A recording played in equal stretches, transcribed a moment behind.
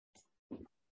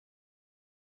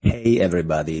Hey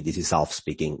everybody, this is Alf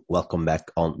speaking. Welcome back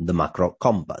on the Macro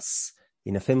Compass.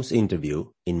 In a famous interview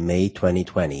in May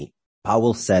 2020,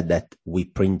 Powell said that we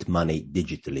print money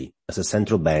digitally. As a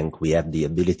central bank, we have the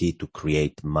ability to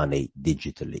create money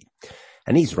digitally.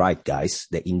 And he's right, guys.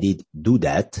 They indeed do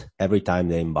that every time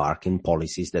they embark in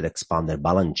policies that expand their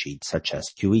balance sheet, such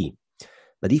as QE.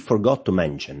 But he forgot to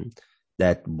mention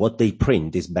that what they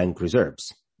print is bank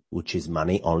reserves, which is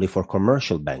money only for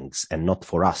commercial banks and not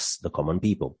for us, the common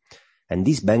people. And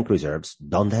these bank reserves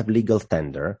don't have legal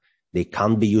tender. They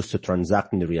can't be used to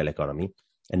transact in the real economy.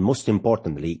 And most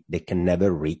importantly, they can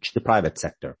never reach the private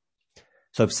sector.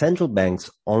 So if central banks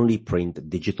only print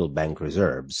digital bank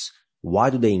reserves, why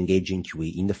do they engage in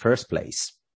QE in the first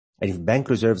place? And if bank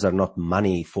reserves are not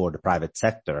money for the private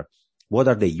sector, what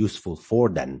are they useful for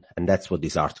then? And that's what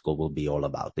this article will be all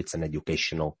about. It's an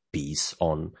educational piece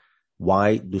on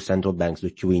why do central banks do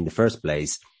QE in the first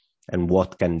place, and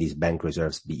what can these bank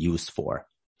reserves be used for?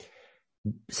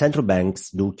 Central banks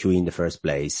do QE in the first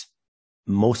place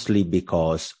mostly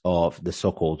because of the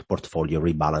so-called portfolio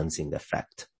rebalancing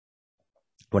effect.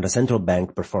 When a central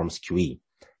bank performs QE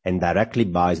and directly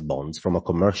buys bonds from a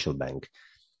commercial bank,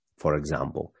 for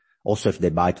example, also if they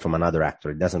buy it from another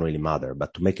actor, it doesn't really matter,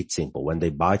 but to make it simple, when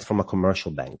they buy it from a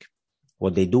commercial bank,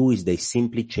 what they do is they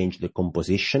simply change the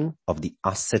composition of the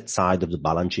asset side of the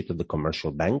balance sheet of the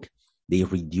commercial bank. They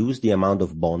reduce the amount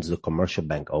of bonds the commercial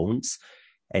bank owns,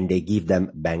 and they give them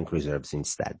bank reserves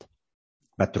instead.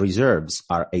 But reserves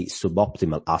are a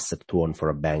suboptimal asset to own for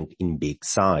a bank in big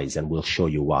size, and we'll show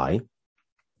you why.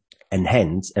 And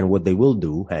what they will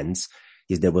do,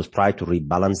 is they will try to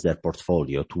rebalance their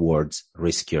portfolio towards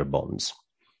riskier bonds.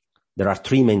 There are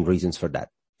three main reasons for that.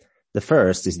 The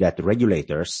first is that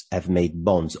regulators have made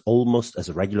bonds almost as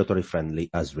regulatory friendly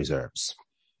as reserves.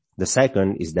 The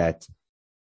second is that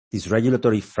these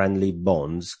regulatory friendly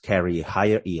bonds carry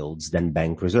higher yields than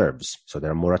bank reserves, so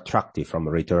they're more attractive from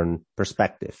a return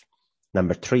perspective.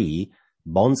 Number three,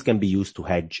 bonds can be used to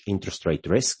hedge interest rate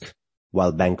risk,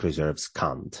 while bank reserves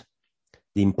can't.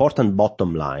 The important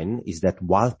bottom line is that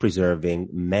while preserving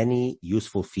many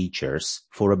useful features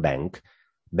for a bank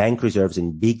reserves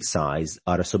in big size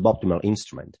are a suboptimal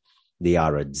instrument. They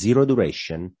are a zero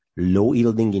duration, low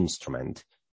yielding instrument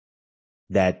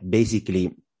that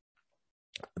basically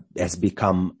has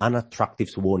become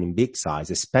unattractive to own in big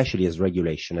size, especially as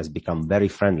regulation has become very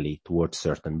friendly towards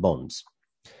certain bonds.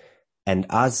 And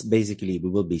as basically we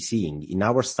will be seeing in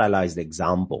our stylized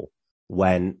example,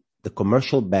 when the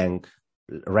commercial bank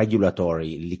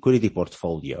regulatory liquidity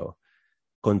portfolio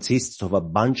consists of a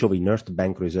bunch of inert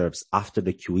bank reserves after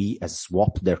the QE has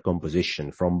swapped their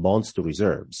composition from bonds to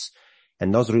reserves,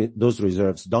 and those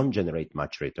reserves don't generate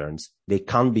much returns, they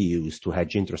can't be used to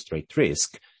hedge interest rate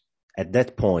risk. At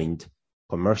that point,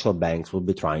 commercial banks will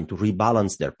be trying to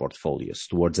rebalance their portfolios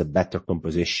towards a better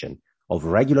composition of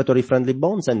regulatory friendly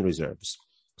bonds and reserves.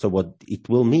 So what it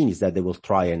will mean is that they will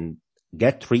try and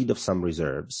get rid of some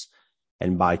reserves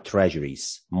and buy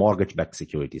treasuries, mortgage-backed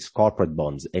securities, corporate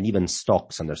bonds, and even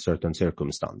stocks under certain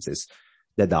circumstances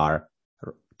that are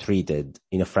treated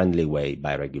in a friendly way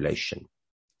by regulation.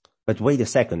 But wait a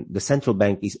second, the central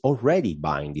bank is already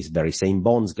buying these very same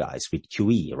bonds, guys, with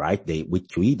QE, right? With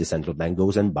QE, the central bank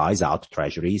goes and buys out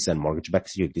treasuries and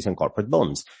mortgage-backed securities and corporate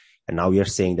bonds. And now we are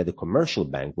saying that the commercial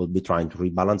bank will be trying to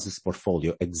rebalance this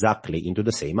portfolio exactly into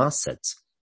the same assets.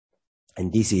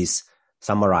 And this is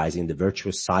summarizing the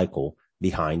virtuous cycle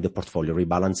behind the portfolio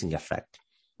rebalancing effect.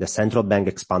 The central bank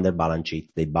expand their balance sheet,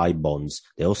 they buy bonds,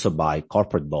 they also buy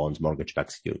corporate bonds,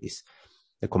 mortgage-backed securities.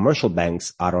 The commercial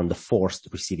banks are on the forced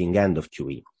receiving end of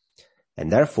QE,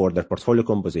 and therefore their portfolio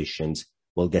compositions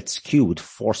will get skewed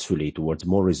forcefully towards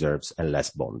more reserves and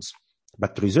less bonds.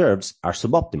 But reserves are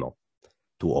suboptimal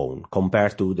to own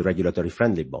compared to the regulatory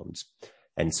friendly bonds,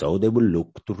 and so they will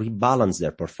look to rebalance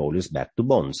their portfolios back to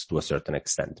bonds to a certain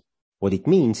extent. What it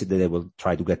means is that they will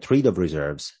try to get rid of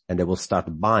reserves and they will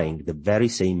start buying the very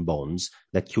same bonds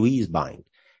that QE is buying.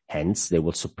 Hence, they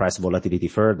will suppress volatility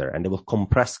further and they will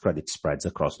compress credit spreads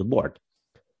across the board.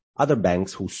 Other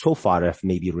banks who so far have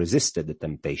maybe resisted the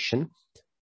temptation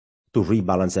to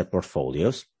rebalance their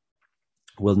portfolios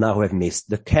will now have missed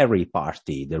the carry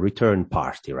party, the return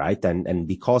party, right? And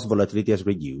because volatility has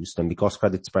reduced and because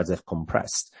credit spreads have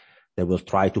compressed, they will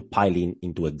try to pile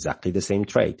into exactly the same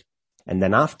trade. And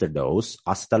then after those,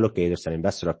 asset allocators and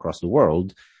investors across the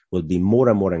world will be more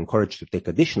and more encouraged to take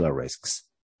additional risks.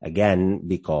 Again,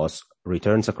 because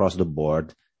returns across the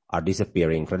board are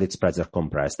disappearing, credit spreads are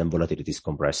compressed, and volatility is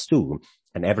compressed too.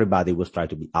 And everybody will try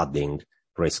to be adding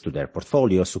risk to their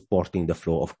portfolio, supporting the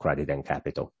flow of credit and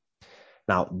capital.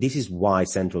 Now, this is why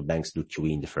central banks do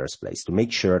QE in the first place, to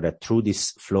make sure that through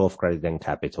this flow of credit and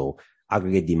capital,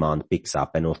 aggregate demand picks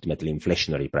up and ultimately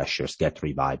inflationary pressures get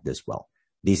revived as well.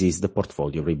 This is the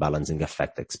portfolio rebalancing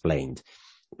effect explained.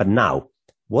 But now,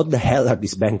 what the hell are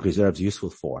these bank reserves useful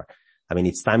for? I mean,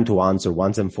 it's time to answer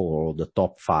once and for all the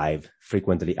top 5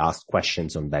 frequently asked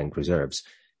questions on bank reserves.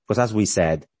 Because as we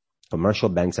said, commercial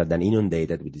banks are then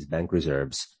inundated with these bank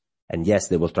reserves. And yes,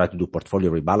 they will try to do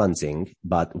portfolio rebalancing,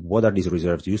 but what are these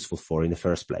reserves useful for in the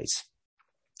first place?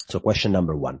 So question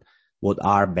number 1, what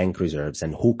are bank reserves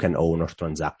and who can own or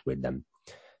transact with them?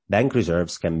 Bank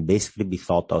reserves can basically be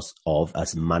thought of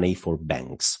as money for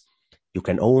banks. You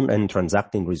can own and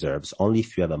transact in reserves only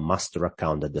if you have a master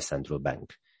account at the central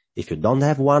bank. If you don't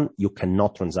have one, you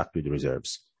cannot transact with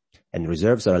reserves. And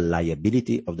reserves are a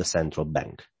liability of the central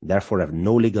bank, therefore have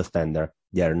no legal tender.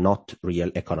 They are not real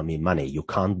economy money. You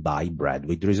can't buy bread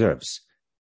with reserves.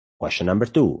 Question number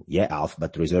 2. Yeah, Alf,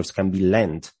 but reserves can be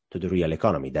lent to the real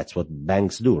economy. That's what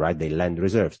banks do, right? They lend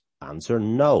reserves. Answer,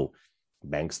 no.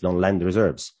 Banks don't lend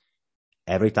reserves.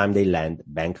 Every time they lend,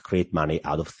 banks create money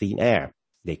out of thin air.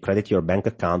 They credit your bank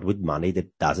account with money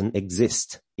that doesn't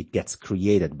exist. It gets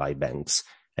created by banks,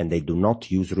 and they do not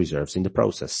use reserves in the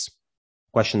process.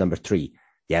 Question number 3.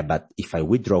 Yeah, but if I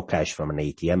withdraw cash from an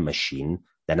ATM machine,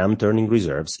 then I'm turning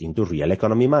reserves into real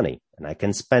economy money, and I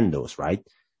can spend those, right?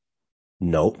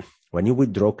 No. When you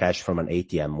withdraw cash from an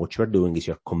ATM, what you're doing is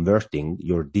you're converting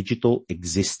your digital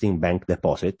existing bank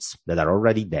deposits that are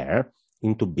already there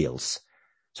into bills.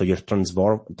 So you're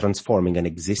transforming an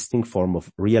existing form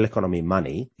of real economy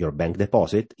money, your bank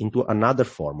deposit, into another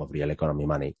form of real economy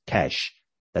money, cash,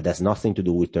 that has nothing to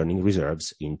do with turning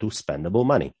reserves into spendable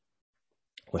money.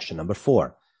 Question number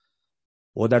 4.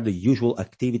 What are the usual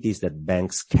activities that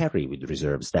banks carry with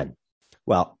reserves then?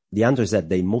 Well, the answer is that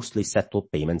they mostly settle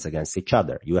payments against each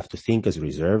other. You have to think as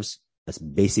reserves as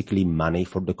basically money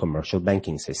for the commercial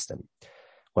banking system.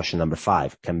 Question number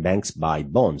 5, can banks buy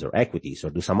bonds or equities or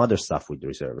do some other stuff with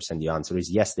reserves? And the answer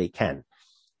is yes, they can.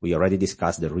 We already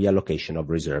discussed the reallocation of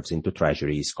reserves into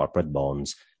treasuries, corporate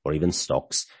bonds, or even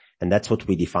stocks. And that's what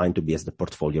we define to be as the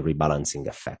portfolio rebalancing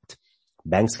effect.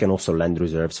 Banks can also lend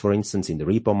reserves, for instance, in the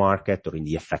repo market or in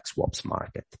the FX swaps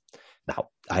market. Now,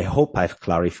 I hope I've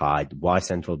clarified why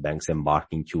central banks embark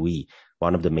in QE.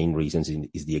 One of the main reasons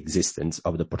is the existence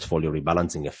of the portfolio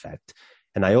rebalancing effect.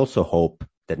 And I also hope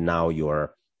that now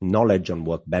your knowledge on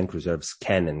what bank reserves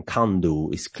can and can't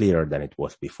do is clearer than it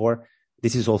was before.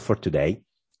 This is all for today.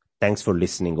 Thanks for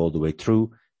listening all the way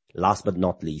through. Last but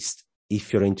not least,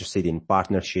 if you're interested in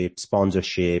partnership,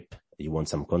 sponsorship, you want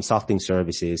some consulting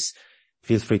services,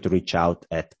 feel free to reach out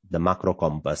at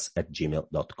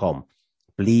themacrocompass@gmail.com.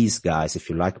 Please, guys, if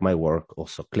you like my work,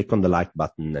 also click on the like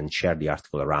button and share the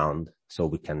article around so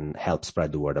we can help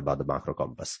spread the word about the Macro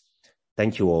Compass.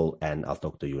 Thank you all, and I'll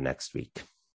talk to you next week.